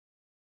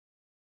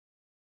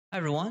Hi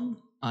everyone,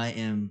 I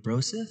am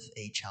Brosif,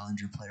 a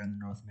challenger player on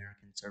the North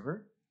American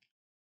server.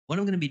 What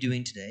I'm going to be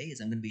doing today is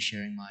I'm going to be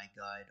sharing my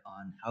guide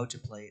on how to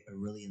play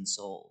Aurelian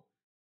Soul.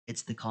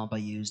 It's the comp I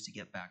use to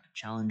get back to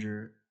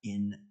challenger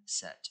in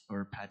set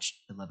or patch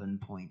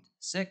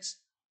 11.6,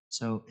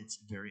 so it's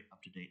very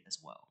up to date as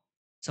well.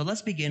 So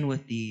let's begin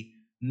with the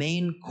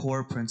main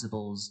core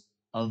principles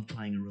of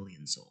playing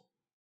Aurelian Soul.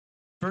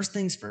 First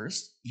things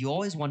first, you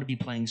always want to be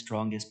playing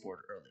strongest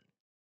board early.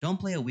 Don't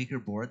play a weaker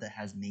board that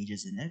has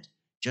mages in it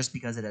just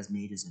because it has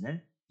mages in it.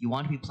 You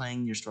want to be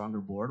playing your stronger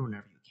board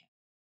whenever you can.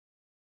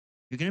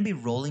 You're going to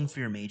be rolling for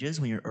your mages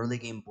when your early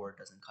game board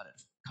doesn't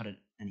cut it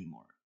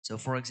anymore. So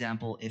for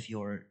example, if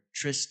your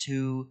Tris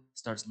 2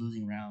 starts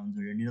losing rounds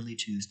or your Nearly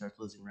 2 starts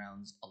losing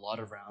rounds, a lot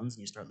of rounds,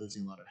 and you start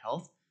losing a lot of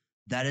health,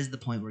 that is the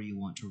point where you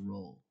want to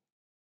roll.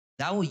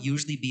 That will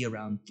usually be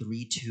around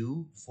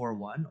 3-2,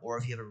 4-1, or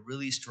if you have a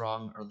really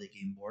strong early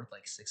game board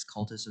like 6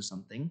 cultists or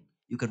something,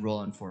 you could roll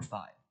on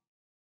 4-5.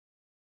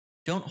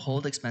 Don't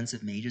hold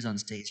expensive mages on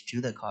stage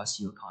 2 that cost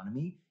you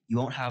economy. You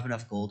won't have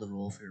enough gold to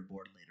roll for your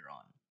board later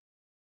on.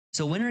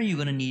 So when are you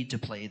going to need to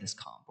play this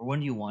comp, or when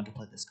do you want to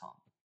play this comp?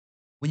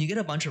 When you get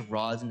a bunch of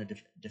rods and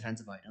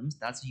defensive items,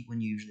 that's when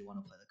you usually want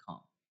to play the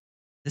comp.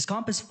 This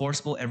comp is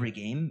forcible every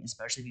game,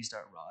 especially if you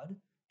start rod,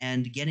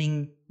 and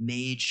getting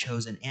Mage,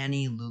 Chosen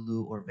Annie,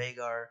 Lulu, or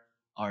Veigar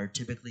are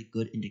typically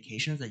good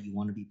indications that you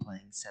want to be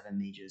playing 7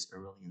 Mages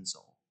Aurelian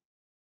Soul.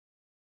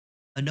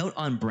 A note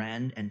on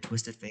Brand and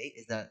Twisted Fate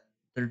is that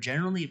they're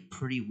generally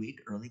pretty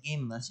weak early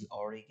game unless you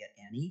already get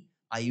Annie.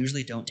 I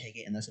usually don't take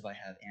it unless if I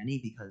have Annie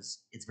because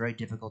it's very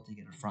difficult to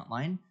get a front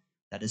line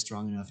that is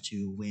strong enough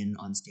to win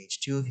on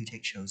stage 2 if you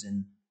take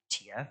Chosen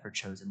TF or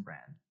Chosen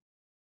Brand.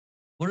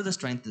 What are the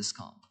strengths of this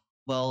comp?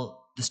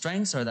 Well, the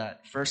strengths are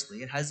that,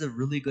 firstly, it has a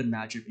really good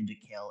matchup into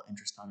Kale and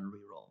Tristana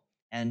reroll,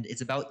 and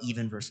it's about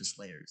even versus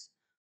Slayers.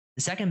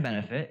 The second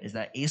benefit is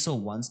that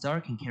Asol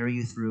 1-star can carry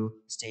you through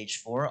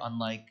stage 4,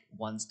 unlike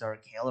 1-star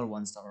Kale or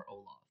 1-star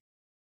Olaf.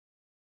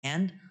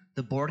 And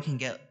the board can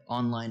get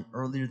online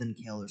earlier than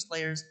Kale or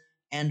Slayers,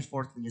 and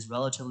fourthly is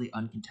relatively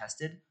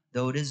uncontested,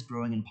 though it is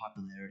growing in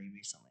popularity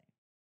recently.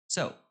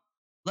 So,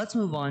 let's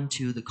move on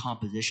to the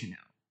composition now.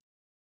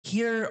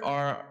 Here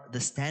are the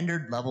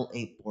standard level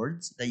 8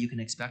 boards that you can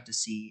expect to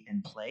see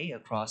and play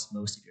across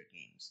most of your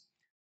games.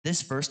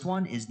 This first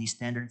one is the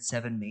standard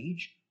 7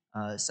 mage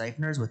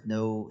siphoners with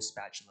no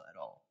spatula at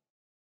all.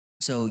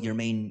 So your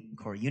main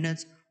core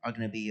units are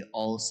going to be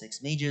all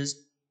 6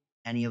 mages,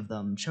 any of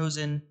them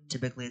chosen.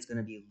 Typically it's going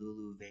to be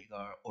Lulu,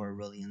 Veigar, or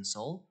Aurelian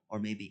Soul, or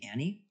maybe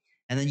Annie.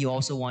 And then you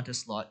also want to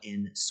slot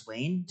in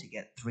Swain to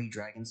get 3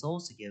 Dragon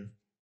Souls to give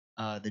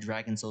the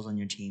Dragon Souls on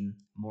your team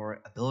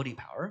more ability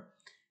power,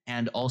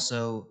 and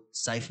also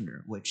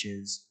Siphoner, which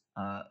is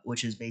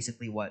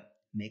basically what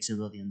makes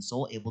Aurelian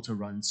Soul able to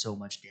run so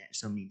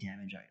many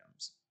damage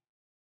items.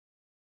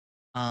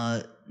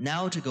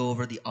 Now to go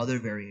over the other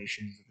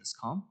variations of this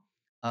comp.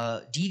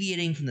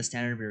 Deviating from the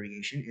standard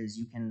variation is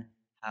you can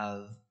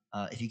have,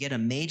 if you get a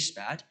mage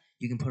spat,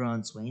 you can put it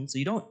on Swain. So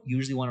you don't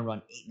usually want to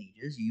run 8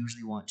 mages. You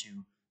usually want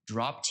to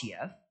drop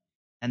TF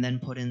and then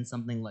put in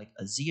something like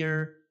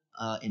Azir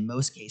in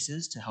most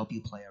cases to help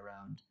you play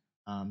around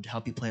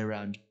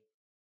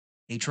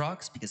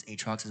Aatrox, because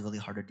Aatrox is really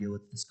hard to deal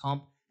with this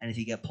comp. And if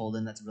you get pulled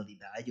in, that's really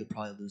bad. You'll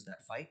probably lose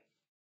that fight.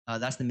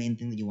 That's the main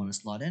thing that you want to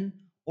slot in.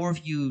 Or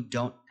if you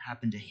don't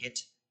happen to hit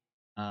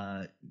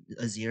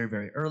Azir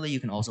very early, you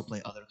can also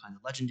play other kinds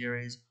of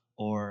legendaries,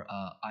 or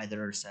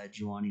either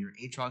Sejuani or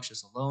Aatrox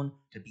just alone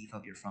to beef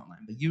up your front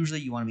line. But usually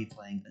you want to be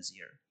playing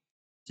Azir.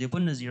 So you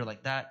put an Azir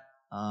like that,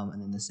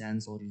 and then the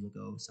Sand Soldiers will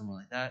go somewhere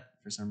like that.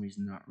 For some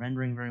reason, they're not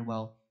rendering very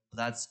well. But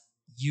that's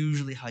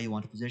usually how you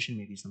want to position,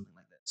 maybe something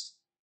like this.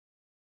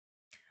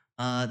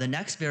 The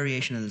next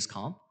variation of this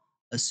comp,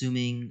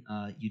 assuming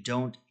you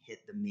don't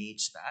hit the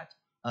mage spat,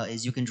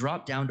 is you can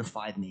drop down to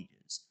 5 mages.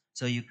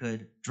 So you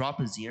could drop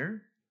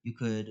Azir, you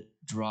could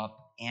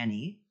drop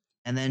Annie,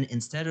 and then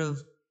instead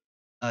of,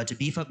 to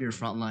beef up your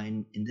front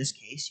line, in this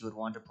case, you would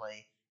want to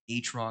play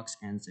Aatrox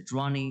and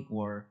Sejuani,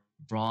 or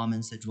Braum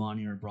and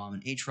Sejuani, or Braum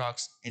and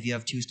Aatrox. If you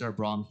have 2-star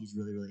Braum, he's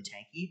really, really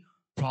tanky.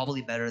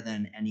 Probably better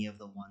than any of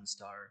the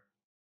 1-star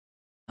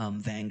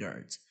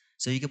Vanguards.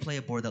 So you could play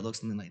a board that looks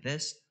something like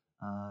this,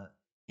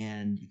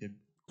 and you could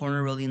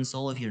corner Aurelian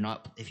Soul if you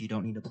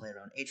don't need to play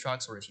around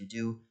Aatrox, or if you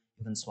do,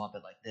 you can swap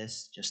it like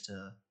this just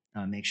to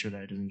make sure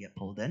that it doesn't get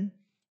pulled in.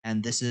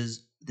 And this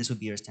would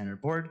be your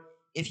standard board.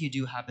 If you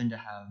do happen to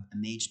have a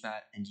mage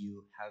spat and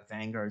you have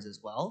Vanguards as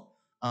well,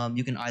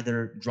 you can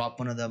either drop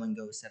one of them and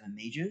go 7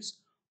 mages,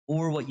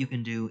 or what you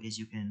can do is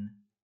you can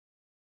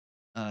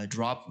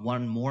drop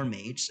one more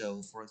mage.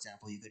 So for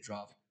example, you could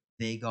drop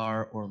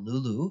Veigar or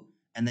Lulu,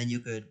 and then you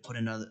could put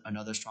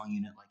another strong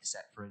unit like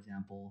Set, for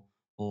example,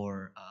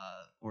 or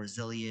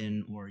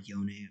Zillion, or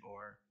Yone,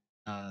 or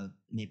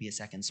maybe a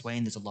second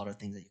Swain. There's a lot of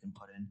things that you can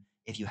put in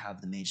if you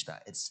have the mage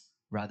stat. It's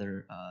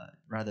rather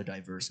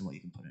diverse in what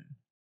you can put in.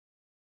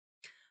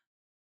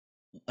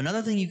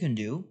 Another thing you can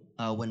do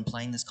when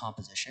playing this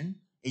composition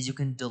is you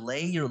can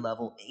delay your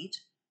level 8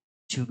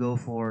 to go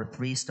for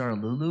 3-star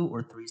Lulu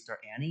or 3-star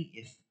Annie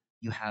if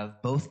you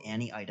have both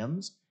Annie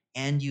items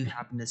and you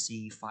happen to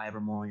see 5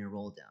 or more on your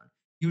roll down.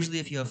 Usually,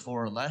 if you have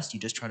 4 or less, you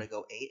just try to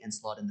go 8 and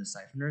slot in the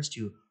Siphoners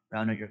to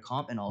round out your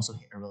comp and also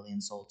hit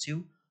Aurelion Soul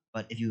too.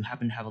 But if you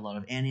happen to have a lot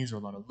of Annies or a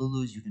lot of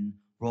Lulus, you can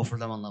roll for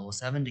them on level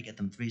 7 to get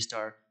them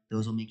 3-star.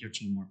 Those will make your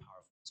team more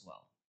powerful as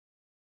well.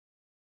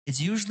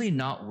 It's usually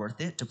not worth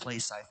it to play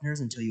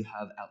Siphoners until you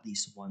have at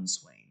least one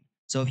Swain.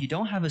 So if you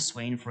don't have a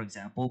Swain, for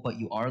example, but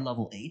you are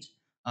level 8,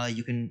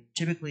 you can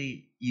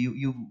typically,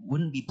 you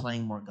wouldn't be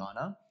playing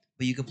Morgana,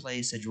 but you could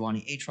play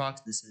Sejuani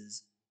Aatrox. This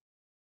is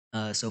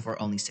so far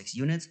only 6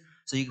 units.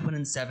 So you could put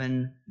in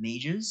 7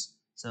 mages.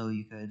 So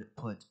you could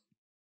put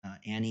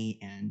Annie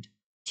and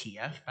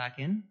TF back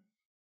in.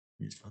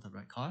 Just for the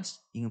right cost.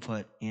 You can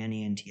put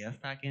Annie and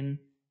TF back in.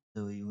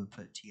 So you would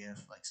put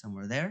TF like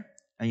somewhere there.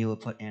 And you would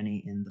put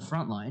Annie in the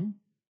front line.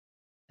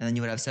 And then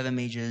you would have 7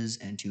 mages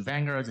and 2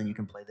 vanguards. And you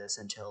can play this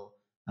until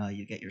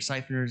you get your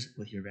Siphoners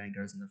with your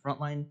vanguards in the front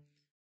line.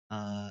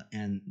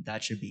 And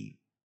that should be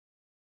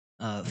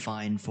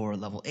fine for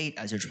level 8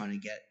 as you're trying to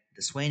get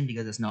the Swain,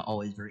 because it's not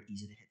always very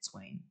easy to hit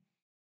Swain.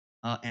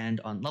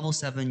 And on level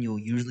 7, you'll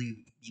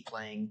usually be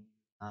playing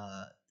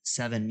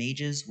 7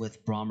 mages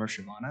with Braum or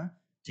Shyvana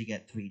to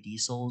get 3 D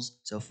souls.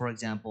 So for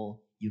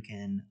example, you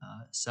can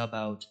sub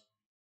out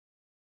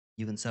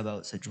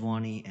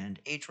Sejuani and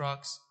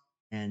Aatrox,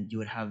 and you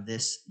would have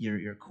this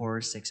your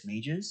core 6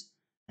 mages,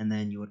 and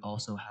then you would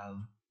also have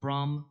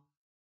Braum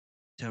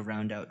to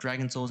round out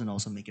Dragon Souls and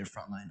also make your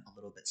front line a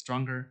little bit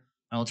stronger.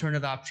 An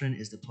alternative option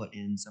is to put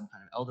in some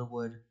kind of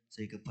Elderwood,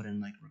 so you could put in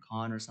like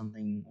Rakan or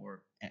something,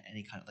 or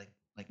any kind of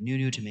like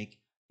Nunu to make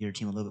your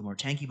team a little bit more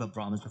tanky, but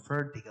Braum is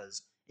preferred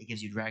because it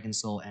gives you Dragon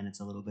Soul and it's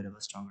a little bit of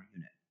a stronger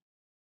unit.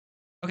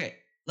 Okay,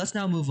 let's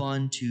now move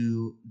on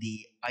to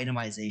the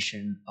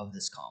itemization of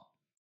this comp.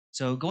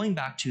 So going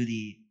back to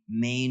the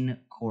main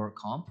core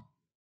comp,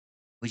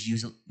 which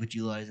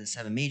utilizes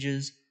 7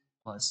 mages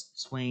plus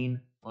Swain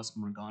plus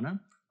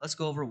Morgana, let's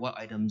go over what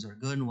items are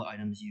good and what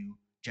items you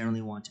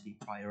generally want to be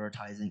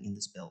prioritizing in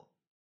this build.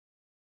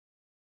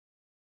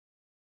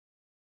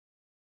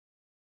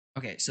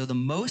 Okay, so the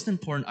most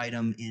important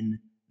item in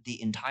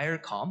the entire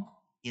comp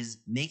is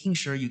making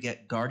sure you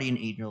get Guardian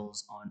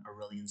Angels on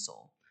Aurelion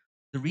Soul.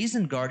 The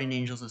reason Guardian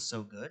Angels is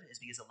so good is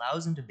because it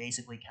allows them to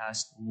basically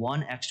cast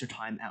 1 extra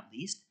time at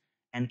least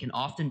and can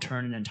often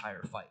turn an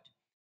entire fight.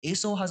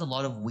 Asol has a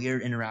lot of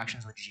weird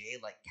interactions with Jay,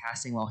 like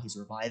casting while he's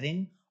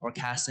reviving, or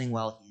casting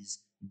while he's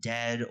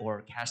dead,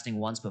 or casting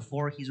once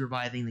before he's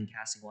reviving, then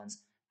casting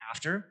once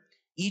after.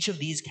 Each of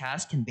these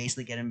casts can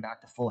basically get him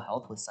back to full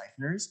health with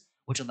Siphoners,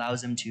 which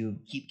allows him to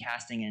keep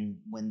casting and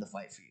win the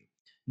fight for you.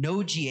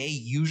 No GA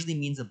usually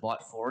means a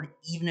bot forward,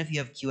 even if you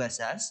have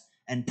QSS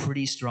and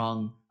pretty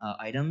strong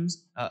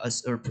items,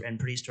 and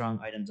pretty strong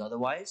items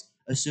otherwise,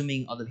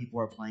 assuming other people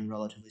are playing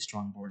relatively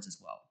strong boards as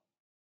well.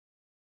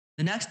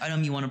 The next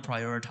item you want to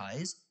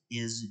prioritize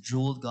is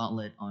Jeweled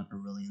Gauntlet on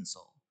Aurelion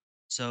Soul.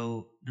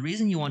 So the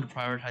reason you want to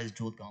prioritize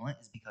Jeweled Gauntlet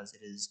is because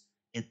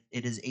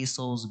it is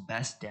Asol's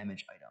best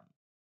damage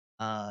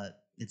item.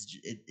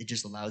 It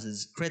just allows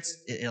his crits.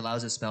 It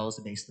allows his spells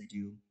to basically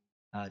do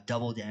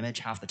double damage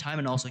half the time,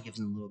 and also gives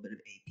him a little bit of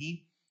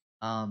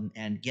AP.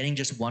 And getting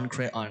just 1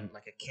 crit on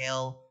like a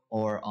Kale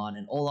or on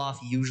an Olaf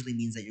usually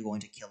means that you're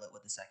going to kill it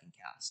with the second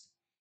cast.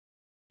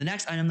 The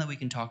next item that we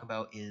can talk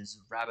about is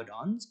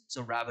Rabadons.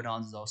 So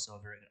Rabadons is also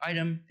a very good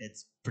item.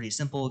 It's pretty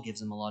simple,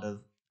 gives him a lot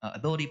of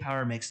ability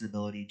power, makes his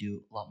ability do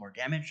a lot more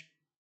damage.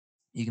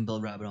 You can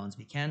build Rabadons if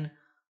you can.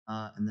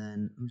 And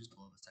then let me just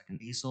pull up a second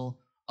Asol.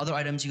 Other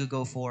items you could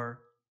go for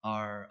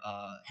are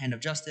Hand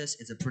of Justice.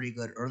 It's a pretty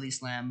good early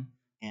slam,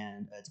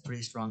 and it's a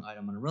pretty strong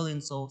item on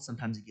Aurelion Soul.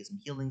 Sometimes it gives him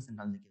healing,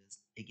 sometimes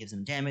it gives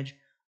him damage.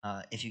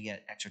 If you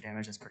get extra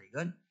damage, that's pretty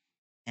good.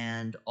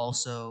 And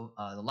also,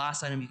 the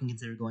last item you can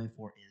consider going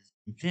for is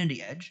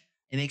Infinity Edge.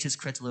 It makes his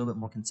crits a little bit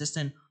more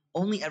consistent.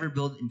 Only ever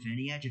build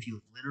Infinity Edge if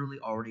you've literally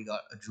already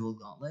got a Jewel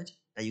Gauntlet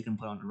that you can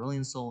put on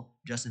Aurelion Soul.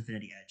 Just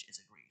Infinity Edge is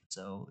a grief,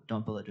 so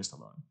don't build it just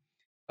alone.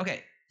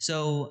 Okay,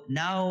 so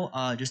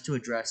now just to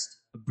address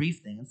a brief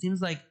thing, it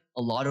seems like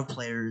a lot of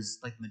players,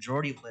 like the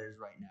majority of players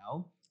right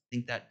now,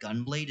 think that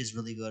Gunblade is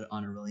really good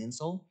on Aurelion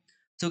Soul.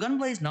 So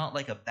Gunblade is not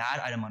like a bad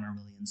item on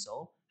Aurelion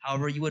Soul.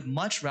 However, you would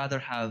much rather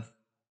have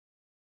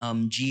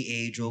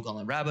GA Jewel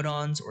Gauntlet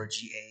Rabadons, or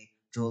GA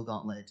Jewel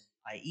Gauntlet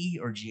IE,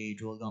 or GA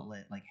Jewel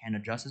Gauntlet like Hand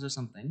of Justice or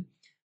something,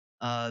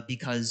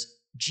 because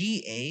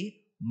GA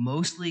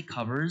mostly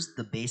covers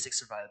the basic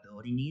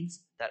survivability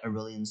needs that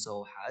Aurelion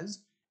Soul has,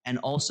 and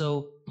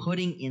also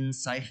putting in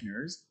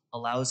Siphoners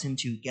allows him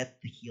to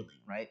get the healing,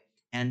 right?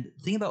 And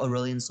the thing about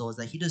Aurelion Soul is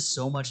that he does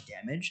so much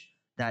damage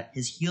that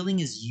his healing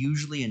is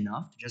usually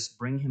enough to just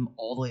bring him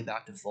all the way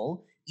back to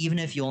full, even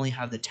if you only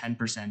have the 10%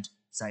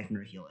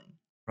 Siphoner healing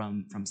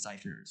from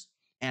Siphoners.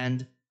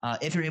 And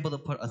if you're able to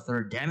put a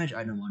 3rd damage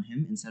item on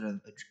him instead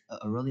of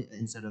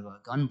a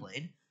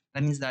Gunblade,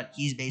 that means that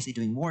he's basically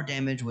doing more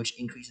damage, which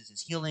increases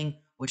his healing,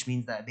 which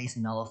means that it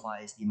basically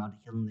nullifies the amount of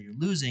healing that you're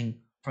losing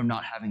from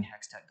not having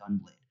Hextech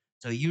Gunblade.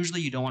 So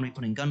usually you don't want to be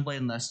putting Gunblade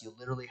unless you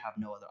literally have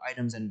no other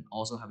items and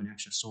also have an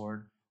extra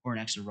sword or an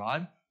extra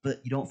rod, but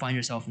you don't find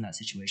yourself in that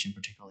situation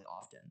particularly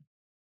often.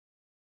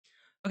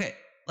 Okay,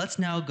 let's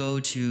now go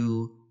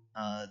to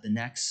the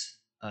next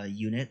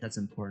unit that's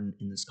important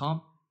in this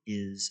comp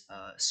is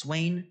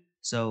Swain.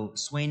 So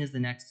Swain is the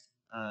next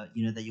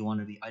unit that you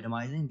want to be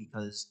itemizing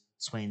because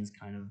Swain's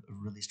kind of a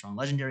really strong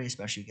legendary,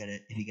 especially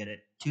if you get it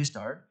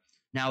 2-star.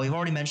 Now we've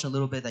already mentioned a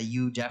little bit that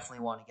you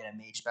definitely want to get a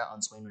mage spat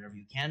on Swain whenever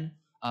you can.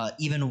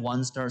 Even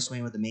 1-star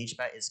Swain with a mage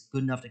spat is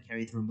good enough to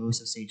carry through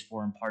most of stage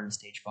 4 and part of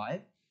stage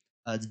 5.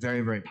 It's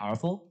very, very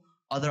powerful.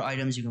 Other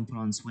items you can put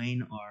on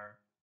Swain are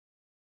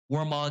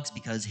Warmogs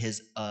because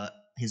his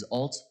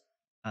ult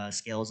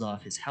scales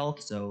off his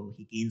health, so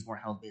he gains more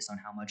health based on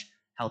how much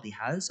health he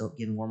has. So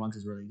giving Warmogs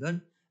is really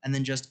good. And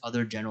then just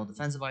other general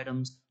defensive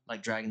items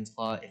like Dragon's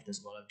Claw. If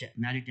there's a lot of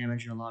magic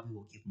damage in a lobby,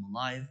 will keep him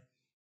alive.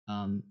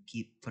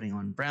 Keep putting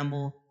on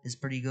Bramble is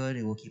pretty good.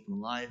 It will keep him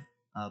alive.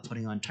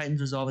 Putting on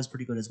Titan's Resolve is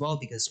pretty good as well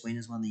because Swain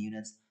is one of the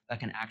units that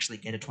can actually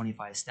get a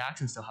 25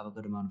 stacks and still have a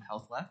good amount of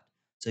health left.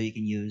 So you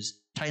can use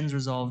Titan's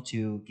Resolve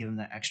to give him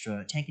that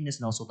extra tankiness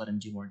and also let him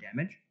do more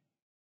damage.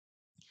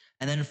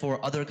 And then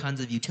for other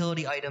kinds of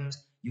utility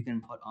items, you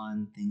can put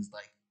on things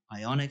like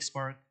Ionic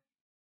Spark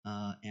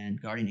and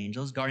Guardian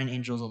Angels. Guardian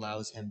Angels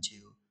allows him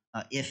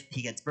to, if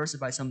he gets bursted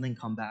by something,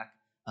 come back,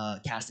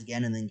 cast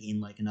again, and then gain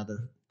like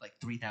another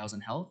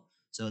 3,000 health.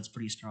 So it's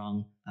pretty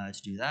strong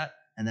to do that.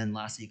 And then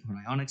lastly, you can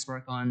put Ionic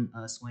Spark on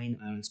Swain.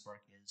 Ionic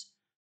Spark is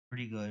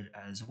pretty good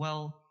as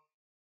well.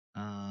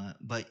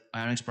 But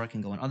Ionic Spark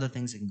can go on other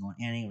things. It can go on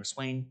Annie or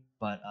Swain.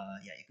 But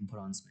yeah, you can put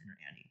on Swain or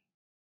Annie.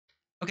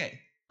 Okay,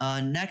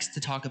 next to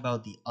talk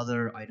about the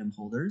other item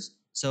holders.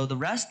 So the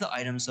rest of the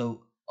items,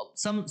 so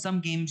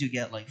some games you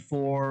get like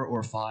 4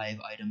 or 5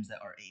 items that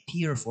are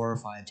AP or 4 or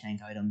 5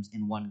 tank items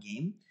in one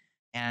game.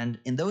 And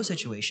in those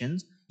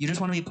situations, you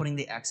just want to be putting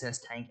the excess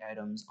tank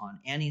items on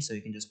Annie, so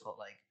you can just put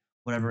like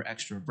whatever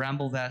extra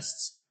Bramble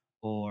vests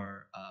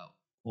or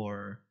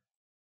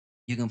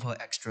you can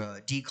put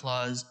extra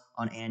D-Claws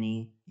on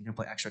Annie. You can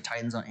put extra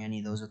Titans on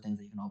Annie. Those are things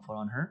that you can all put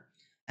on her.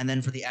 And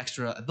then for the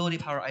extra ability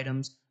power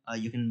items,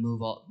 you can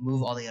move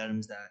all the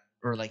items that,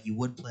 or like you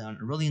would play on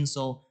Aurelion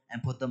Soul,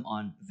 and put them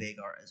on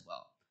Vagar as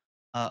well.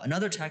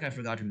 Another tech I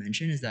forgot to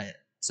mention is that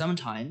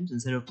sometimes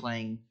instead of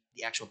playing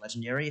the actual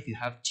legendary, if you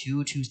have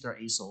 2-star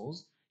A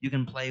souls, you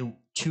can play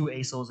 2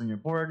 A souls on your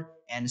board,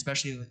 and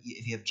especially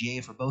if you have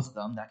GA for both of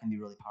them, that can be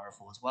really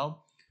powerful as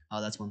well.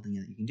 That's one thing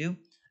that you can do.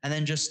 And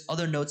then just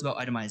other notes about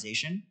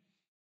itemization.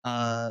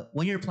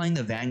 When you're playing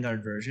the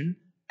Vanguard version,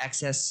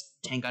 excess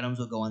tank items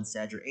will go on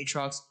Sedge or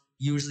Aatrox,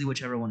 usually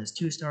whichever one is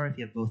 2-star. If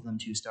you have both of them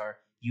 2-star,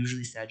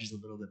 usually Sedge is a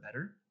little bit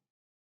better.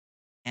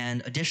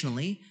 And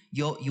additionally,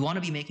 you want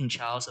to be making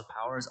Chalice of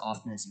Power as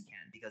often as you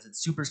can because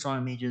it's super strong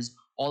in mages.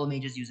 All the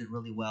mages use it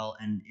really well,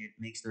 and it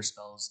makes their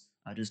spells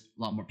just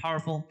a lot more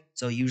powerful.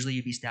 So usually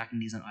you'd be stacking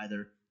these on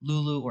either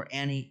Lulu or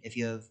Annie if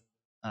you have,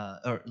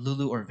 or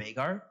Lulu or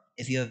Vagar.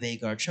 If you have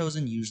Vagar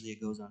chosen, usually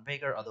it goes on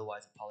Vagar.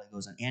 Otherwise, it probably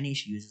goes on Annie.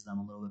 She uses them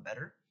a little bit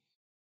better.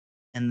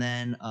 And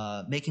then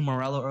making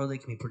Morello early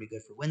can be pretty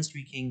good for win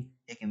streaking.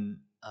 It can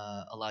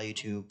allow you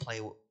to play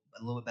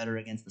a little bit better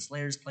against the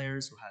Slayers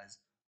players who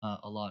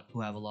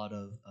have a lot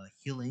of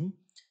healing.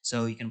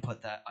 So you can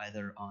put that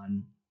either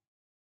on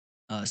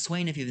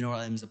Swain if you have no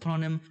items to put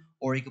on him,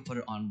 or you could put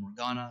it on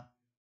Morgana.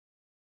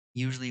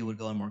 Usually it would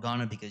go on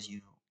Morgana because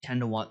you tend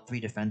to want 3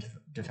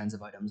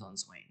 defensive items on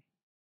Swain.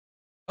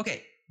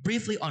 Okay,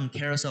 briefly on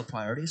carousel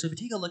priority. So if you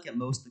take a look at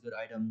most of the good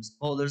items,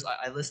 well,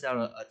 I list out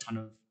a ton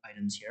of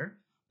items here,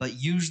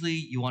 but usually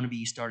you want to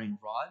be starting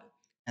Rod,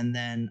 and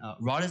then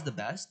Rod is the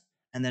best,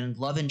 and then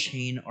Glove and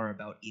Chain are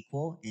about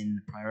equal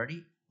in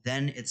priority.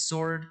 Then it's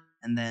Sword,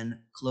 and then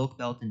Cloak,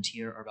 Belt, and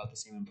Tear are about the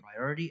same in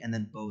priority, and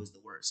then Bow is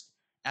the worst.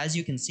 As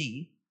you can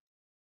see,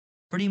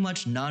 pretty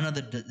much none of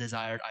the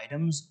desired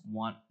items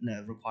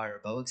require a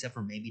Bow except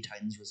for maybe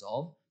Titan's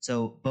Resolve.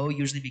 So Bow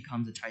usually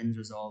becomes a Titan's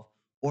Resolve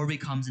or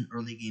becomes an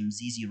early game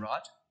ZZ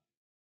Rot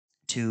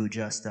to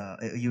just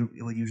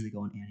it would usually go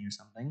on Annie or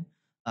something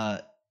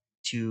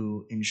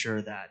to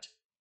ensure that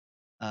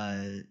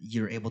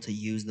you're able to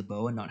use the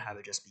bow and not have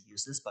it just be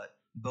useless. But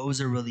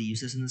bows are really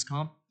useless in this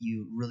comp.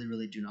 You really,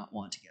 really do not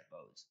want to get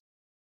bows.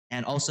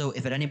 And also,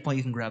 if at any point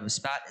you can grab a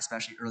spat,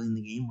 especially early in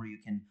the game where you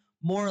can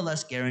more or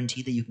less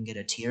guarantee that you can get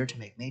a tier to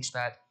make mage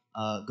spat,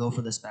 go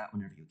for the spat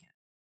whenever you can.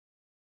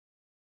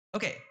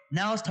 Okay,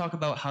 now let's talk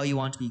about how you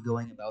want to be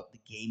going about the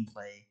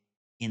gameplay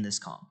in this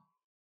comp.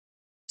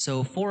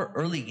 So for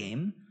early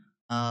game,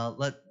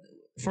 the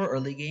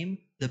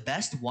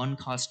best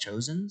 1-cost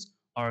chosens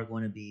are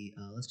going to be,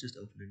 let's just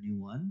open a new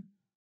one.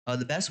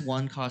 The best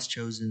 1-cost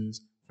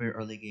chosens for your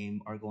early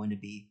game are going to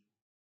be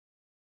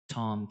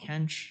Tahm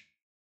Kench,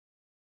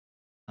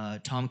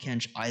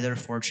 either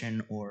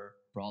Fortune or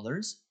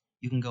Brawlers.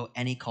 You can go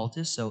any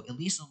cultist, so at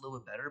least a little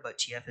bit better, but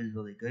TF is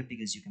really good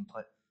because you can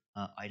put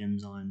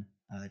items on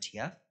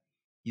TF.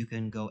 You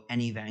can go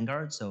any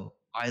Vanguard, so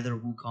either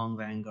Wukong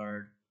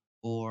Vanguard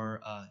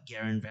or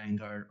Garen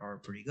Vanguard are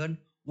pretty good.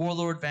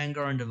 Warlord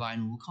Vanguard and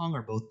Divine Wukong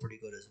are both pretty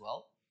good as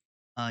well.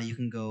 You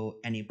can go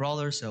any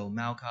brawler, so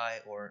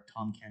Maokai or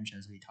Tom Kench,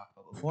 as we talked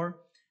about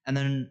before. And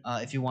then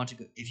if you want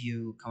to, if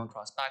you come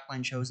across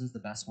backline chosens, the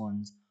best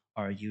ones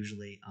are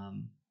usually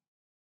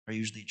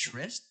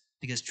Trist,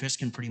 because Trist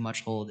can pretty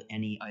much hold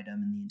any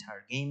item in the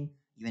entire game.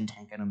 Even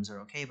tank items are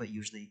okay, but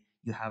usually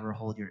you have her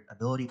hold your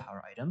ability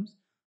power items.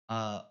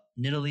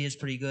 Nidalee is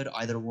pretty good,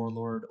 either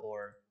Warlord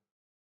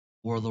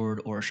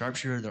or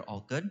Sharpshooter. They're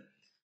all good.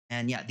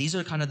 And yeah, these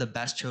are kind of the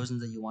best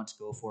chosens that you want to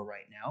go for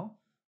right now.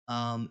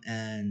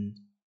 And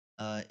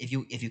if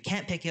you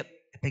can't pick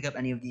up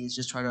any of these,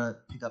 just try to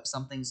pick up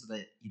something so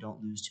that you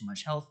don't lose too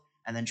much health,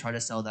 and then try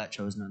to sell that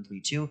chosen on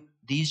 3-2.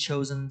 These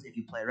chosens, if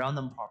you play around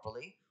them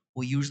properly,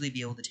 will usually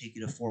be able to take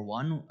you to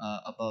 4-1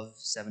 above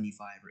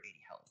 75 or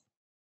 80 health.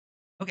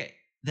 Okay,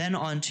 then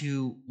on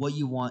to what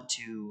you want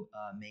to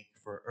make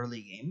for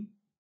early game.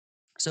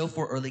 So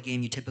for early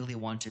game, you typically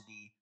want to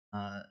be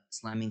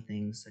slamming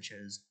things such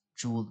as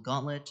Jeweled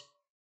Gauntlet,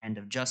 End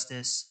of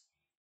Justice,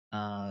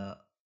 uh,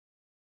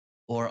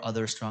 or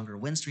other stronger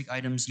win streak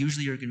items.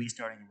 Usually, you're going to be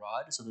starting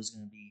Rod, so there's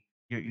going to be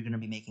you're going to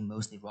be making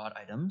mostly Rod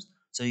items.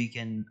 So you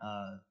can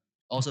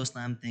also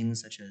slam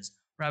things such as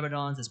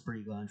Rabadons, that's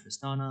pretty good on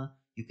Tristana.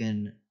 You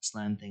can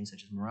slam things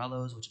such as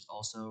Moralos, which is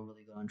also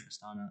really good on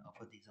Tristana. I'll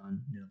put these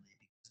on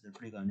Nidalee because they're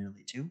pretty good on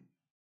Nidalee too.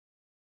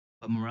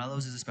 But Moralos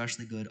is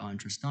especially good on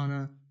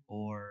Tristana,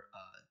 or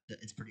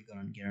it's pretty good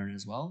on Garen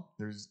as well.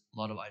 There's a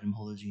lot of item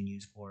holders you can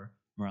use for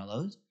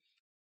Moralos.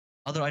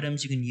 Other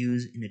items you can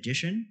use in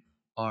addition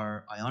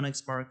are Ionic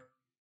Spark.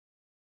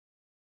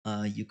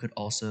 You could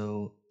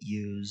also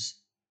use.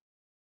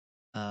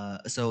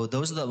 So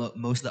those are the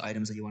most of the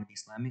items that you want to be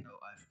slamming. Oh,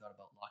 I forgot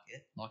about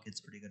Locket. Locket's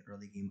a pretty good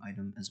early game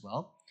item as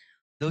well.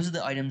 Those are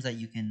the items that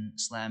you can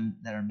slam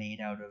that are made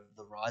out of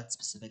the rod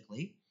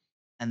specifically.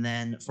 And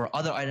then for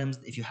other items,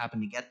 if you happen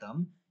to get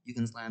them, you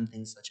can slam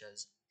things such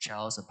as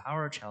Chalice of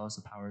Power. Chalice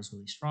of Power is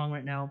really strong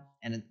right now,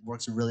 and it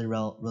works really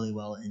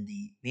well in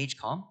the Mage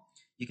comp.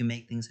 You can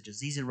make things such as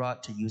ZZ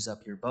Rot to use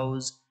up your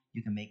bows.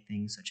 You can make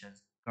things such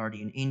as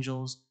Guardian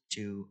Angels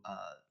to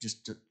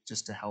just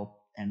to help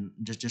and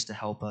just to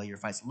help your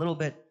fights a little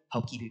bit,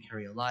 help keep your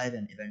carry alive,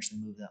 and eventually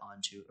move that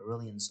onto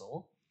Aurelion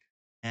Soul.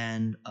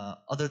 And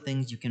other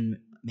things you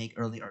can make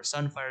early are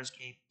Sunfire's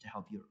Cape to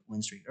help you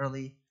win streak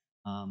early.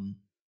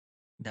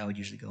 That would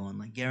usually go on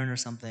like Garen or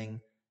something.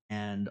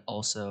 And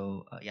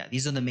also, yeah,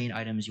 these are the main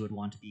items you would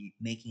want to be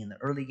making in the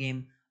early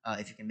game.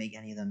 If you can make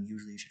any of them,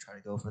 usually you should try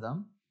to go for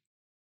them.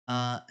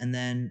 And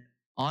then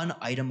on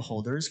item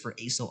holders for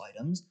ASO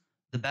items,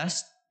 the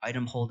best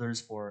item holders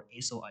for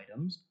ASO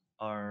items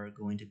are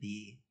going to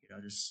be,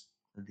 just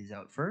put these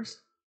out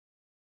first,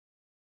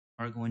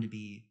 are going to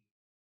be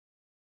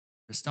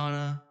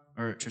Tristana,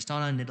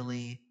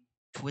 Nidalee.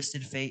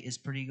 Twisted Fate is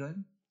pretty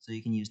good, so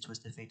you can use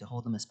Twisted Fate to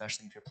hold them,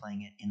 especially if you're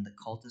playing it in the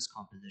cultist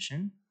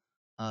composition.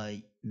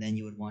 Then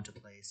you would want to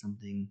play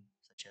something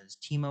such as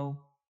Teemo.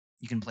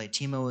 You can play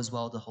Teemo as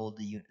well to hold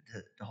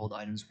to hold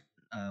items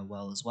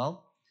well as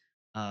well.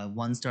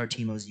 1-star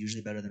Teemo is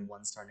usually better than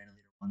 1-star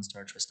Nidalee or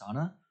 1-star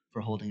Tristana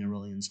for holding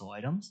Aurelion Soul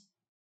items.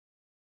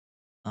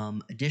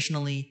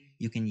 Additionally,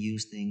 you can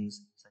use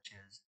things such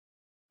as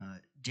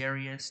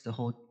Darius to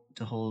hold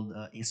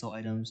ASO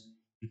items.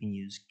 You can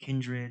use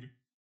Kindred.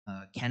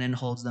 Kennen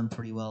holds them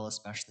pretty well,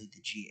 especially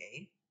the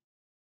GA.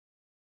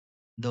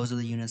 Those are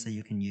the units that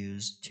you can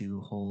use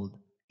to hold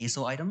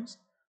ASO items.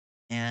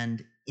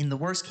 And in the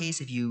worst case,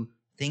 if you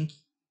think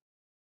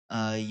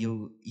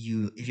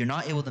if you're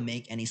not able to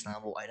make any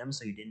slammable items,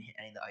 so you didn't hit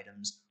any of the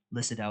items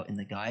listed out in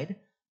the guide,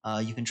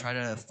 you can try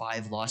to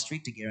 5 loss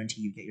streak to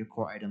guarantee you get your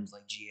core items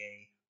like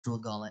GA, Jewel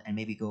Gauntlet, and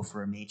maybe go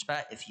for a Mage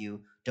Bat if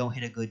you don't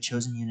hit a good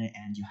chosen unit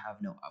and you have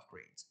no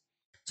upgrades.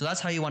 So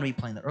that's how you want to be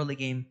playing the early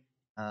game.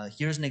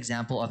 Here's an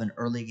example of an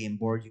early game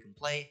board you can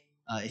play.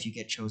 If you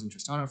get chosen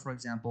Tristana, for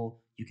example,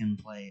 you can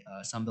play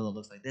some build that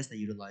looks like this that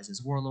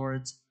utilizes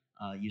Warlords,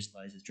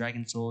 utilizes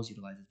Dragon Souls,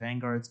 utilizes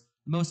Vanguards.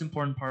 The most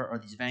important part are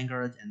these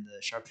Vanguards and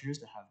the Sharpshooters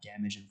that have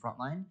damage in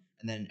frontline,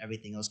 and then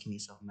everything else can be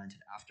supplemented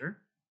after.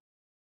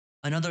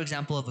 Another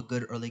example of a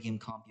good early game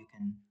comp you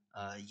can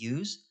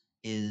use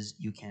is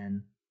you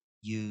can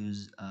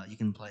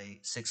play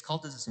 6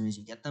 cultists as soon as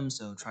you get them.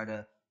 So try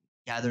to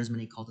gather as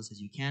many cultists as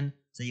you can.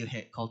 Say you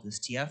hit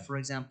cultist TF, for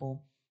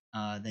example,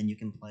 then you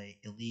can play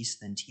Elise,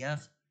 then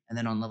TF, and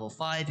then on level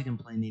 5 you can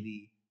play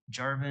maybe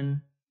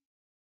Jarvan,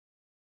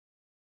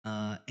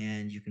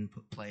 and you can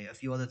play a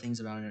few other things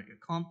around your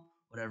comp.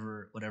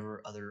 Whatever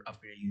other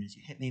upgraded units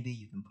you hit, maybe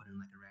you can put in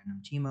like a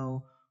random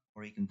Teemo,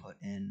 or you can put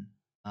in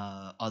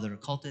other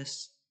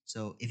cultists.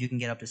 So if you can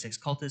get up to 6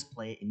 cultists,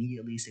 play it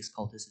immediately. 6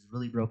 cultists is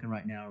really broken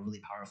right now,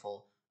 really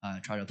powerful.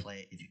 Try to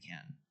play it if you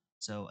can.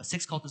 So a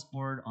 6 cultist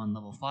board on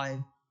level 5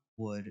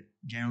 would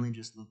generally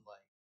just look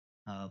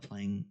like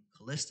playing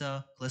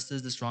Callista. Callista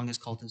is the strongest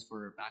cultist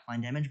for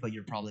backline damage, but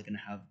you're probably going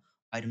to have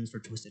items for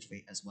Twisted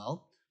Fate as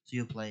well. So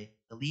you'll play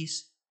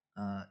Elise,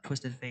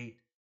 Twisted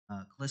Fate,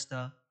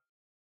 Callista,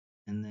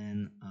 and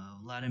then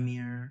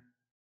Vladimir,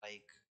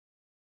 like,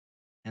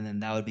 and then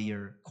that would be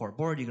your core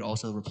board. You could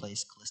also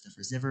replace Callista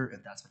for Ziver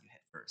if that's what you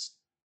hit first.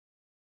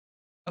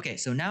 Okay,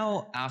 so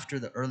now after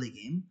the early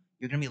game,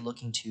 you're going to be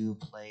looking to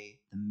play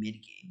the mid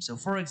game. So,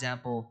 for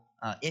example,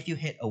 if you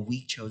hit a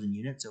weak chosen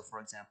unit, so for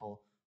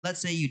example, let's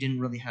say you didn't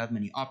really have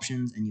many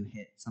options and you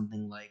hit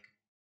something like,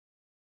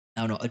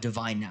 I don't know, a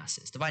Divine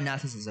Nasus. Divine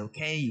Nasus is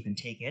okay, you can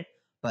take it,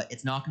 but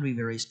it's not going to be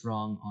very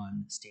strong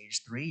on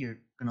stage 3. You're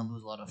going to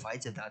lose a lot of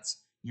fights if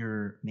that's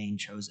your main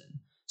chosen.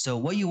 So,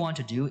 what you want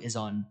to do is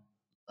on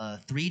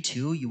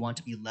 3-2, you want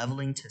to be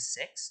leveling to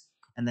 6,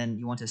 and then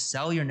you want to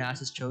sell your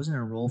Nasus chosen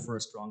and roll for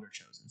a stronger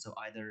chosen. So,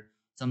 either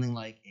something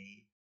like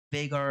a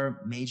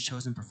Vagar, Mage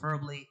chosen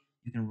preferably,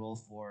 you can roll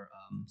for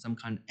some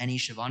kind of any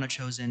Shyvana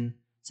chosen.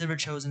 Silver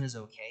chosen is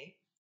okay.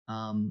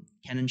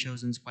 Kennen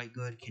chosen is quite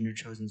good. Kindred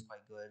chosen is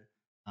quite good.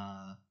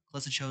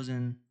 Kalista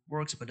Chosen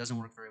works, but doesn't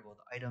work very well with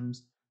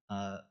items.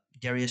 Uh,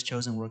 Darius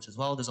Chosen works as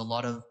well. There's a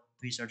lot of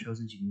 3-star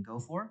Chosens you can go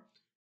for.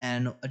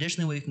 And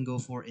additionally, what you can go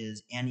for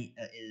is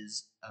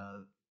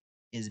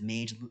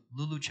Mage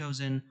Lulu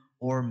Chosen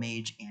or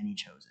Mage Annie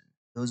Chosen.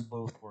 Those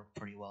both work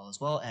pretty well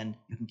as well, and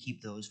you can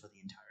keep those for the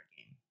entire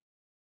game.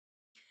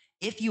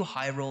 If you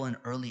high roll an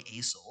early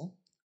Asol,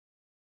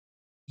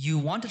 you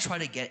want to try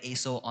to get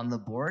Asol on the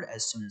board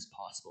as soon as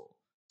possible.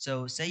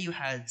 So, say you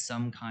had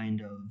some kind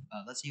of,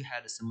 let's say you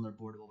had a similar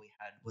board to what we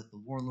had with the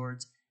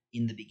Warlords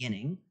in the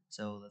beginning.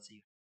 So, let's say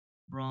you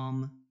have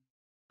Braum,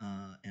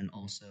 and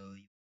also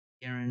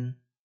Garen.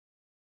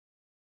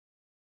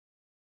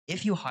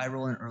 If you high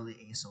roll an early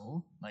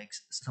Asol, like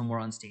somewhere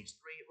on stage 3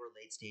 or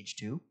late stage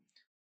 2,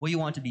 what you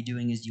want to be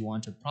doing is you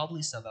want to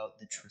probably sub out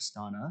the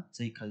Tristana,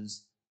 so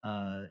because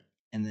and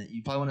then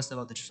you probably want to sub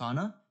out the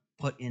Tristana,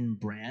 put in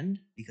Brand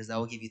because that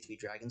will give you 3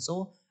 Dragon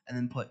Soul, and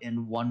then put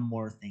in one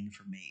more thing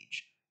for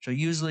Mage. So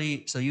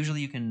usually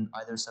you can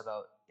either sub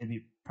out. It'd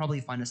be probably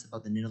fine to sub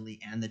out the Nidalee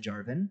and the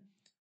Jarvan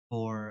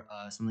for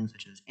something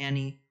such as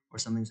Annie or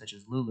something such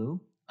as Lulu.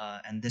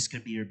 And this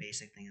could be your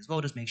basic thing as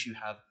well. Just make sure you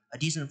have a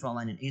decent front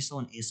line in Asol,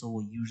 and Asol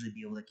will usually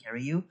be able to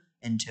carry you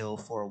until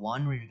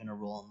 4-1, where you're going to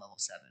roll on level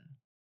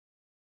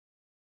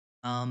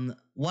 7.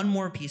 One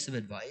more piece of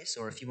advice,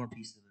 or a few more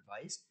pieces of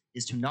advice,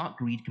 is to not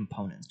greed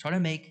components. Try to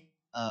make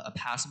a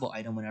passable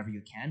item whenever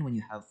you can when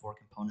you have 4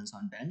 components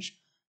on bench,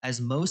 as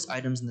most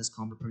items in this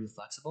comp are pretty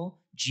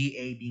flexible,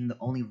 GA being the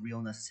only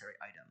real necessary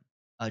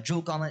item.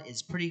 Jewel Gauntlet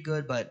is pretty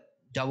good, but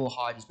Double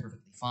Hodge is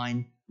perfectly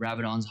fine.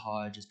 Rabadon's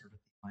Hodge is perfectly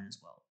fine as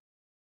well.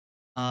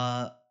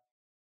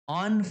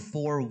 On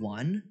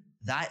 4-1,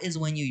 that is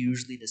when you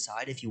usually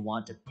decide if you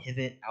want to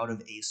pivot out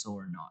of Asol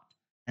or not.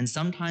 And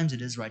sometimes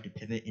it is right to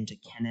pivot into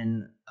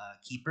Kennen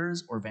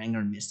Keepers or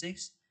Vanguard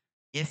Mystics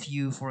if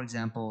you, for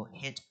example,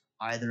 hit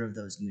either of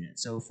those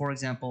units. So, for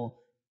example,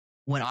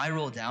 when I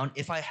roll down,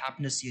 if I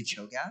happen to see a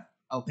Cho'Gath,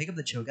 I'll pick up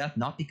the Cho'Gath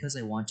not because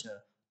I want to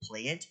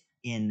play it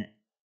in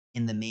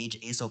the Mage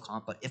Asol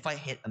comp, but if I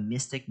hit a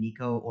Mystic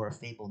Nico or a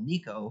Fable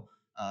Nico,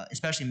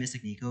 especially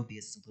Mystic Nico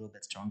because it's a little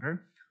bit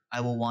stronger,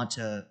 I will want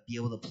to be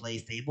able to play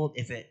Fabled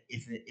if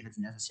it's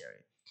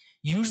necessary.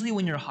 Usually,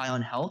 when you're high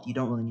on health, you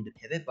don't really need to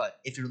pivot. But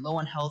if you're low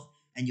on health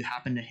and you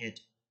happen to hit,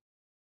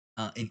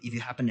 if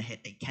you happen to hit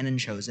a Kennen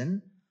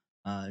Chosen,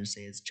 just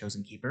say it's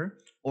Chosen Keeper,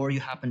 or you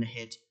happen to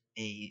hit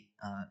a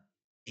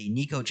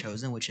Nico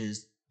Chosen, which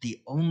is the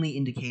only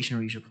indication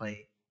where you should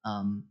play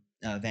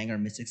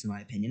Vanguard Mystics, in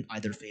my opinion,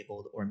 either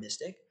Fabled or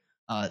Mystic,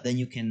 then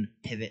you can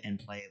pivot and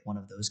play one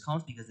of those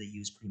comps because they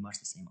use pretty much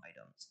the same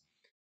items.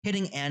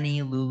 Hitting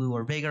Annie, Lulu,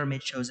 or Vagar mid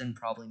chosen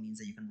probably means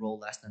that you can roll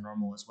less than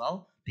normal as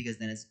well, because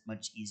then it's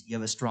much easier. You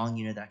have a strong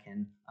unit that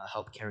can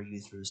help carry you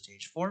through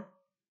stage 4.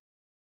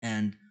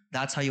 And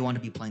that's how you want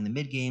to be playing the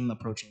mid game,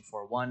 approaching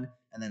 4-1,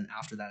 and then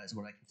after that is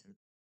what I consider.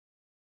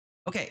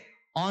 Okay,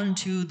 on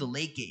to the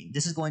late game.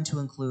 This is going to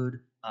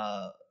include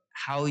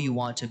how you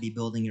want to be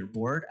building your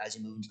board as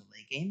you move into the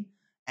late game,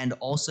 and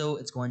also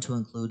it's going to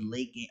include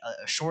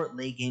a short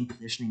late game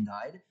positioning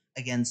guide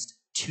against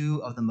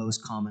 2 of the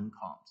most common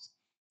comps.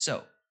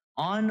 So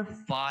on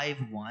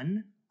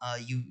 5-1,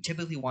 you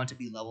typically want to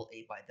be level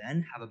 8 by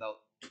then, have about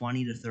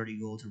 20 to 30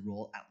 gold to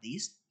roll at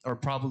least, or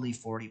probably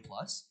 40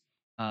 plus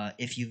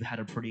if you've had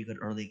a pretty good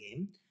early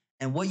game.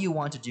 And what you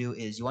want to do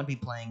is you want to be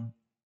playing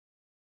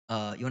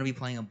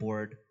a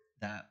board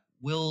that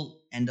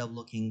will end up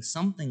looking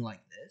something like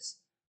this.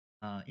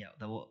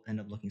 That will end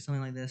up looking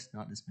something like this.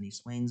 Not this many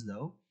Swains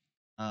though.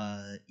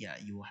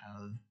 You will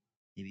have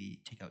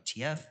maybe take out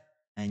TF,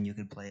 and you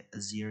could play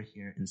Azir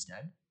here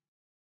instead.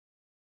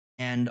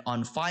 And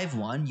on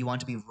 5-1, you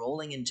want to be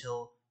rolling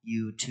until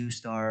you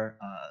 2-star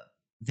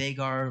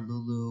Vagar,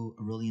 Lulu,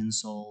 Aurelion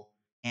Soul,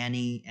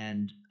 Annie,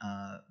 and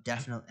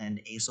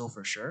Asol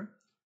for sure.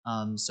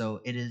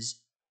 So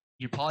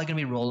you're probably going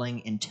to be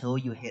rolling until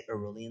you hit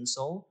Aurelion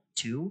Soul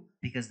 2,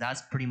 because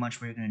that's pretty much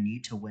what you're going to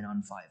need to win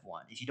on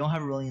 5-1. If you don't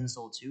have Aurelion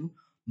Soul 2,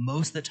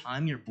 most of the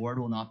time your board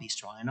will not be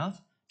strong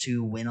enough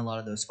to win a lot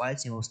of those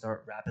fights. You will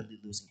start rapidly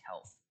losing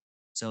health.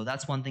 So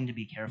that's one thing to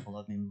be careful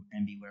of and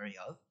be wary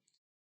of.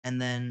 And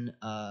then,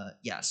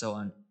 so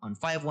on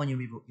 5-1,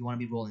 you want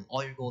to be rolling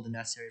all your gold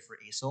necessary for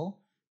Asol.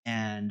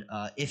 And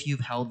if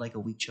you've held like a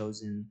weak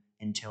chosen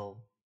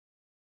until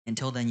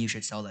then, you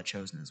should sell that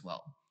chosen as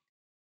well.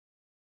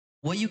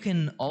 What you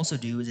can also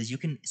do is you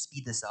can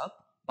speed this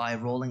up by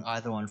rolling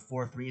either on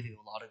 4-3 if you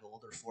have a lot of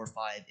gold, or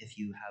 4-5 if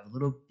you have a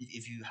little,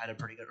 if you had a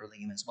pretty good early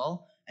game as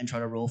well, and try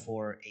to roll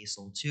for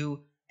Asol 2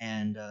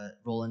 and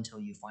roll until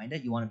you find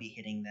it. You want to be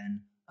hitting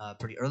then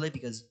pretty early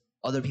because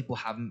other people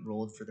haven't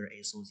rolled for their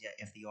Asols yet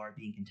if they are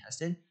being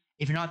contested.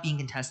 If you're not being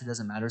contested, it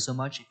doesn't matter so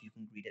much. If you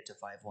can greet it to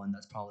 5-1,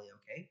 that's probably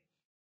okay.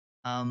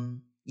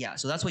 Yeah,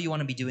 so that's what you want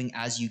to be doing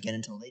as you get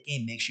into the late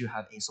game. Make sure you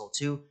have Asol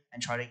 2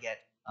 and try to get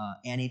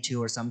Annie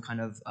 2 or some kind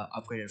of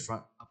upgraded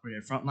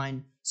front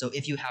line. So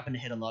if you happen to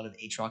hit a lot of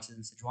Aatroxes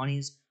and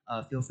Sejuanis,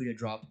 feel free to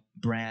drop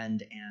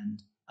Brand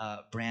and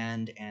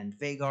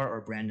Vagar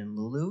or Brand and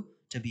Lulu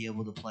to be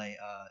able to play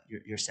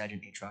your Sag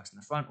and Aatrox in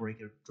the front, or you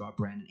could drop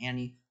Brand and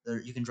Annie.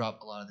 You can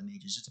drop a lot of the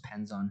mages. It just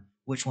depends on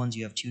which ones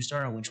you have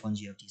 2-star and which ones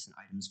you have decent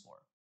items for.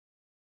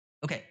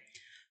 Okay,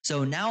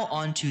 so now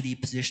on to the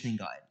positioning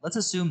guide. Let's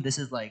assume this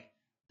is like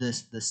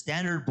the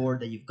standard board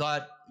that you've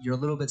got. You're a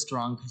little bit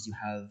strong because you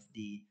have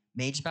the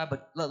mage spat,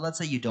 but let's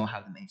say you don't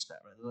have the mage spat,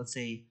 right? Let's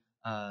say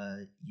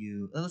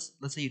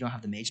let's say you don't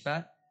have the mage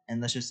spat, and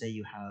let's just say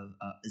you have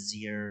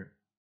Azir.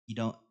 You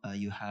don't.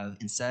 You have,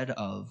 instead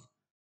of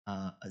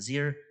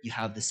Azir, you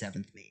have the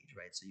 7th mage,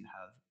 right? So you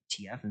have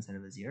TF instead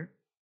of Azir.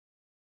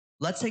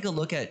 Let's take a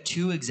look at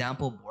 2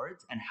 example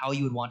boards and how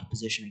you would want to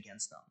position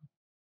against them.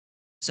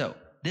 So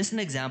this is an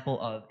example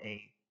of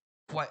a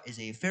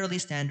fairly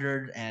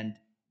standard and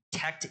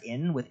teched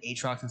in with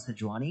Aatrox and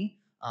Sejuani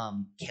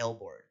Kale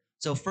board.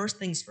 So first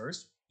things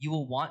first, you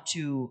will want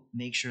to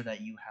make sure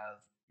that you have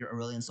your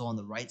Aurelion Soul on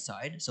the right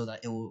side so that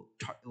it will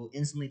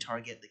instantly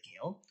target the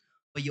Kale.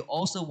 But you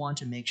also want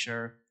to make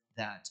sure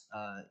that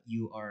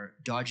you are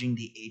dodging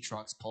the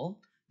Aatrox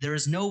pull. There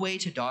is no way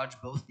to dodge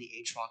both the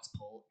Aatrox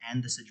pull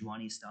and the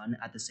Sejuani stun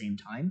at the same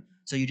time.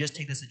 So you just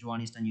take the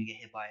Sejuani stun, you get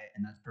hit by it,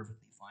 and that's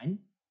perfectly fine.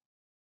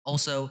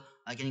 Also,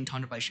 getting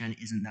taunted by Shen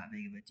isn't that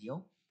big of a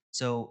deal.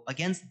 So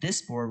against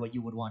this board, what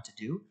you would want to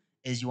do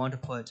is you want to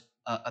put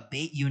a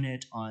bait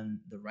unit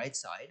on the right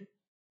side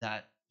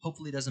that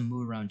hopefully doesn't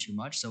move around too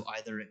much. So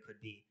either it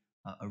could be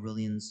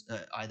Aurelion's,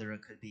 either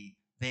it could be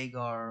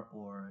Vagar,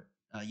 or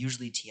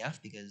usually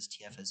TF, because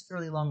TF has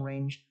fairly long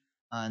range.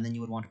 And then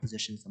you would want to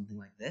position something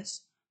like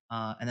this.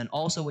 And then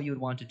also what you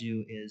would want to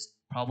do is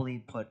probably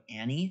put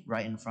Annie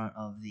right in front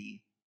of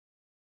the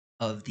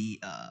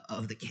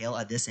Kale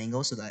at this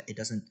angle so that it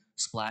doesn't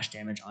splash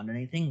damage on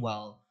anything,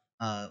 while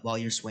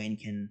your Swain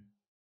can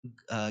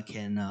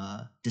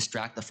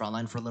distract the front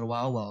line for a little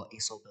while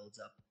Asol builds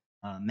up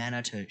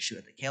mana to shoot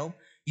at the Kale.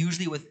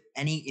 Usually with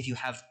if you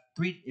have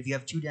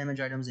 2 damage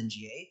items in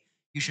GA,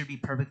 you should be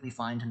perfectly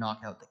fine to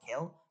knock out the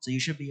Kale. So you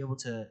should be able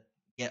to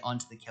get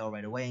onto the Kale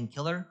right away and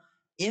kill her.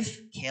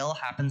 If Kale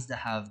happens to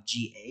have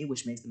GA,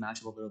 which makes the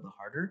match a little bit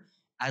harder,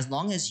 as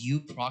long as you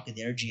proc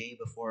their GA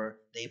before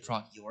they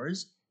proc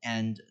yours,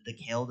 and the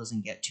Kale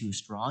doesn't get too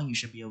strong, you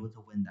should be able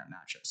to win that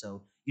matchup.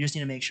 So you just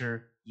need to make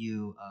sure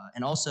you,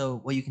 and also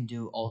what you can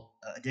do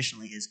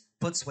additionally is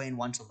put Swain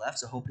 1 to left.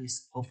 So hopefully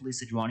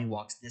Sejuani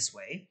walks this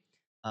way.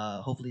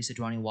 Hopefully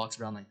Sejuani walks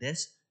around like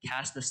this,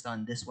 cast the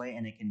stun this way,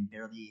 and it can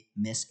barely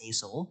miss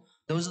Asol.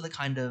 Those are the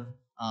kind of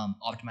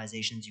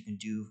optimizations you can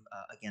do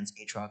against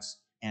Aatrox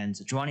and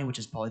Sejuani, which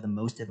is probably the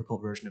most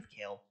difficult version of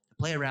Kale to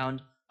play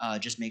around.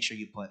 Just make sure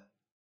you put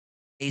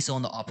Asol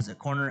in the opposite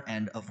corner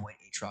and avoid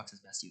Aatrox as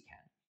best you can.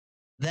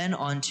 Then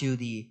on to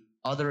the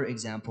other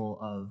example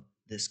of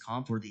this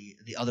comp, or the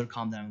other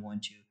comp that I'm going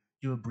to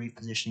do a brief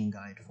positioning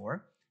guide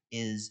for,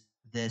 is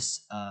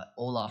this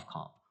Olaf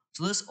comp.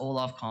 So this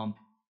Olaf comp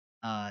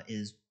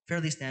is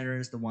fairly standard.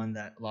 It's the one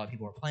that a lot of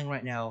people are playing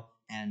right now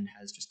and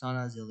has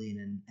Tristana,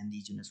 Zillion, and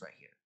these units right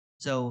here.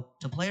 So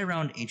to play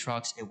around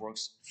Aatrox, it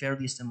works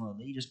fairly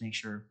similarly. You just make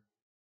sure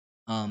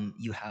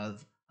you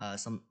have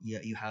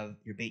you have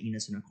your bait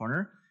units in a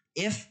corner.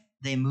 If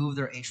they move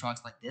their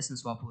Aatrox like this and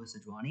swap it with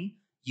Sejuani,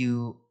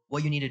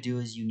 what you need to do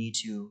is you need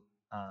to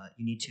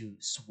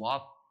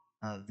swap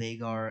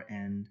Vagar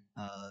and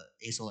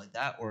Asol like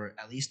that, or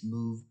at least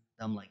move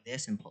them like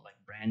this and put like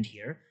Brand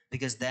here,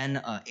 because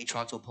then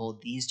Aatrox will pull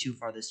these 2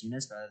 farthest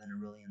units rather than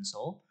Aurelion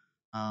Soul.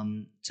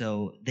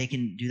 So they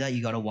can do that.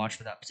 You got to watch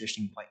for that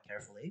positioning quite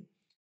carefully.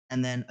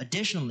 And then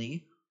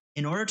additionally,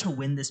 in order to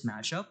win this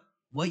matchup,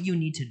 what you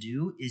need to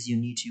do is you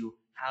need to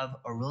have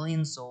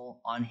Aurelion Soul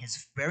on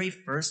his very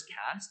first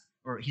cast,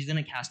 or he's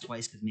going to cast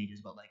twice because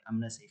mages, but like I'm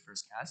going to say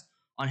first cast.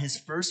 On his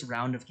first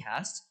round of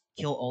casts,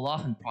 kill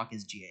Olaf and proc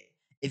his GA.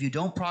 If you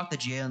don't proc the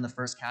GA on the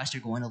first cast,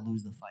 you're going to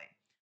lose the fight.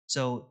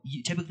 So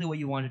typically what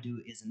you want to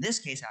do is, in this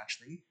case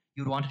actually,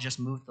 you would want to just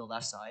move to the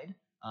left side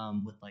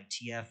with like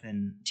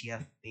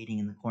TF baiting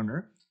in the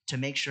corner to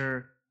make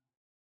sure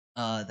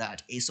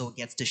that Asol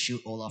gets to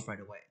shoot Olaf right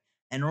away.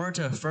 In order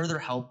to further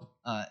help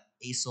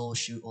Asol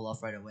shoot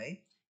Olaf right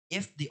away,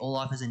 if the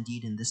Olaf is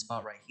indeed in this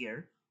spot right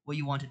here, what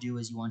you want to do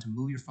is you want to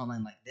move your front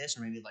line like this,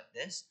 or maybe like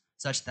this,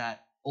 such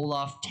that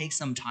Olaf takes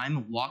some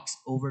time, walks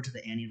over to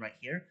the Annie right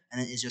here,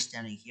 and then is just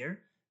standing here.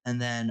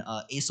 And then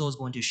Asol is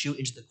going to shoot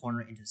into the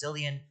corner into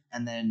Zillion,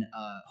 and then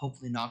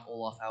hopefully knock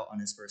Olaf out on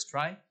his first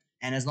try.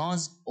 And as long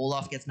as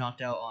Olaf gets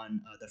knocked out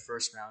on the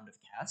first round of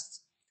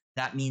casts,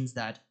 that means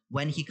that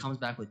when he comes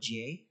back with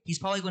GA, he's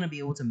probably going to be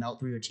able to melt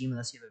through your team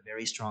unless you have a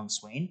very strong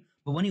Swain.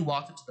 But when he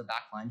walks up to the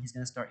back line, he's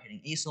going to start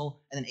hitting Asol,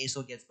 and then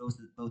Asol gets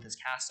both his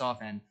casts off,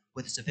 and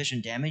with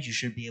sufficient damage, you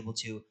should be able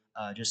to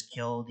just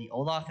kill the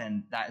Olaf,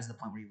 and that is the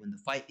point where you win the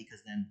fight,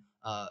 because then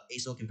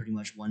Asol can pretty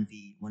much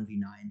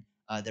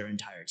 1v9 their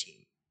entire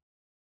team.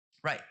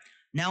 Right.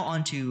 Now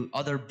on to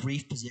other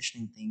brief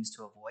positioning things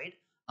to avoid.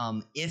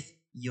 If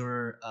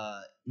your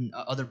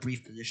other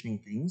brief positioning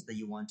things that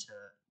you want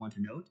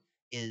to note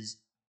is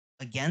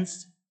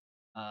against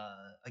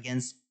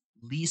against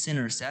Lee Sin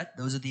or Set.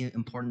 Those are the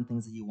important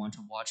things that you want to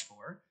watch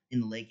for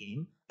in the late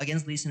game.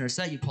 Against Lee Sin or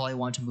Set, you probably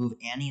want to move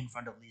Annie in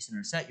front of Lee Sin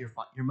or Set. You're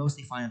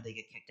mostly fine if they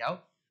get kicked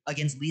out.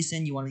 Against Lee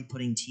Sin, you want to be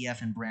putting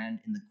TF and Brand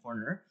in the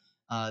corner.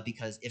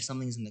 Because if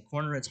something's in the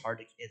corner, it's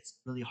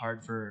really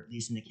hard for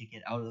Lee Sin to kick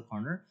it out of the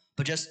corner.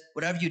 But just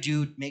whatever you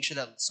do, make sure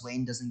that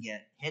Swain doesn't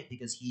get hit,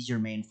 because he's your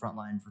main front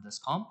line for this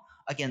comp.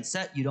 Against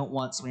Set, you don't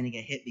want Swain to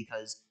get hit,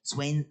 because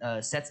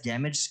Set's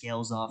damage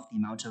scales off the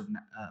amount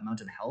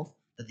of health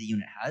that the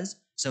unit has.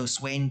 So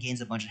Swain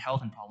gains a bunch of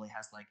health and probably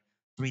has like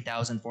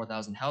 3,000,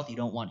 4,000 health. You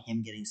don't want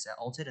him getting Set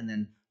ulted and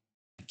then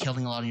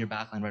killing a lot of your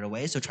backline right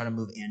away. So try to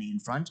move Annie in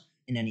front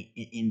in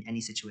any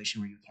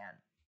situation where you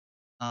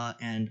can.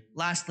 And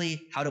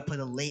lastly, how to play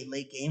the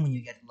late game when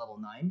you get to level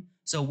 9.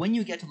 So when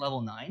you get to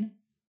level 9,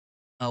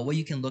 what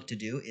you can look to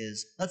do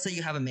is, let's say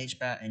you have a mage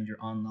bat and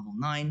you're on level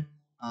 9.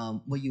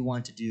 What you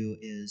want to do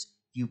is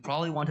you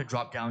probably want to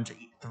drop down to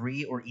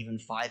 3 or even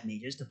 5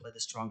 mages to play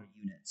the stronger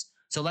units.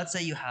 So let's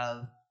say you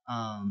have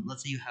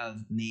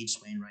Mage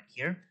Swain right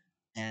here,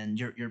 and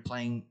you're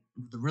playing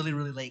the really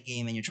late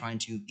game, and you're trying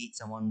to beat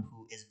someone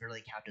who is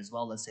barely capped as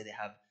well. Let's say they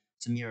have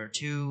Samira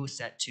 2,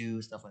 Set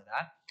 2, stuff like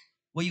that.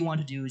 What you want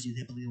to do is you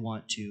typically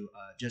want to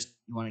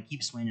you want to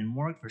keep Swain and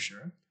Morg for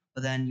sure,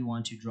 but then you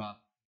want to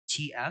drop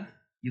TF.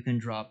 You can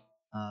drop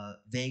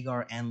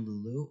Veigar and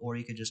Lulu, or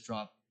you could just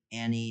drop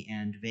Annie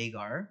and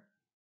Veigar.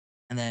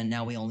 And then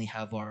now we only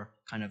have our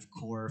kind of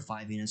core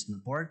 5 units on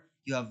the board.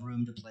 You have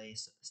room to play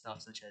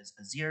stuff such as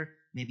Azir,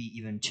 maybe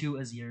even 2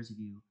 Azirs if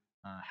you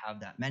have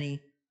that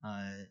many.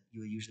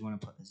 You would usually want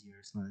to put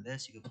Azir something like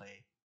this. You could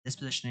play this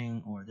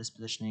positioning or this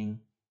positioning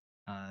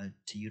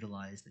to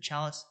utilize the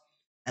Chalice.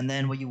 And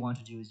then what you want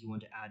to do is you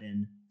want to add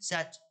in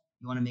Set.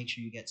 You want to make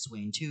sure you get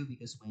Swain 2,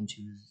 because Swain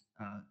 2 is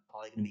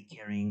probably going to be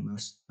carrying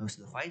most of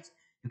the fights.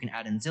 You can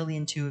add in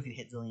Zillion 2 if you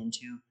hit Zillion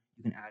 2.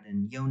 You can add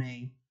in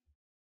Yone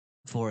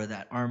for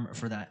that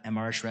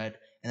MR shred,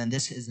 and then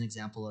this is an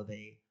example of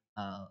a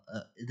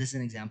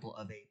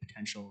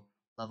potential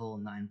level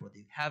 9 board that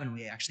you have, and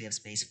we actually have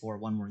space for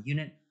one more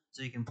unit.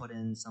 So you can put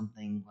in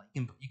something like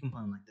you can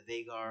put in like the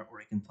Veigar, or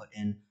you can put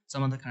in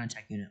some other kind of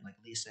tech unit like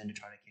Lee Sin to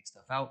try to kick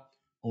stuff out,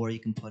 or you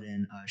can put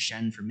in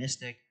Shen for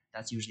Mystic.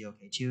 That's usually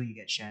okay too. You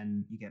get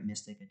Shen, you get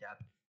Mystic,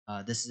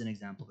 Adept. This is an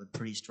example of a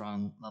pretty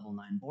strong level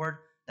 9 board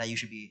that you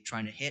should be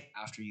trying to hit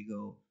after you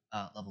go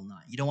level 9.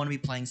 You don't want to be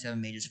playing 7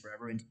 mages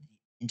forever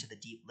into the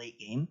deep late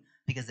game,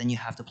 because then you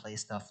have to play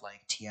stuff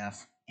like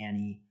TF,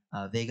 Annie,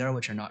 Veigar,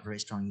 which are not very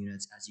strong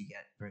units as you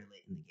get very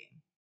late in the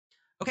game.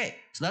 Okay,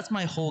 so that's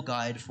my whole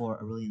guide for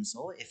Aurelion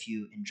Sol. If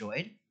you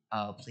enjoyed,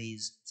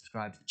 please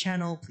subscribe to the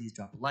channel. Please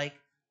drop a like.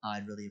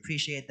 I'd really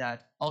appreciate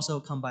that. Also,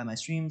 come by my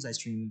streams. I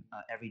stream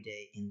every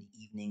day in the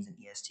evenings in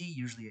EST,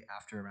 usually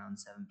after around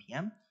 7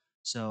 p.m.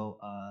 So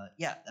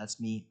yeah, that's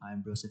me.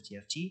 I'm Broseph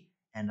TFT,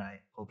 and I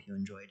hope you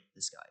enjoyed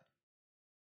this guide.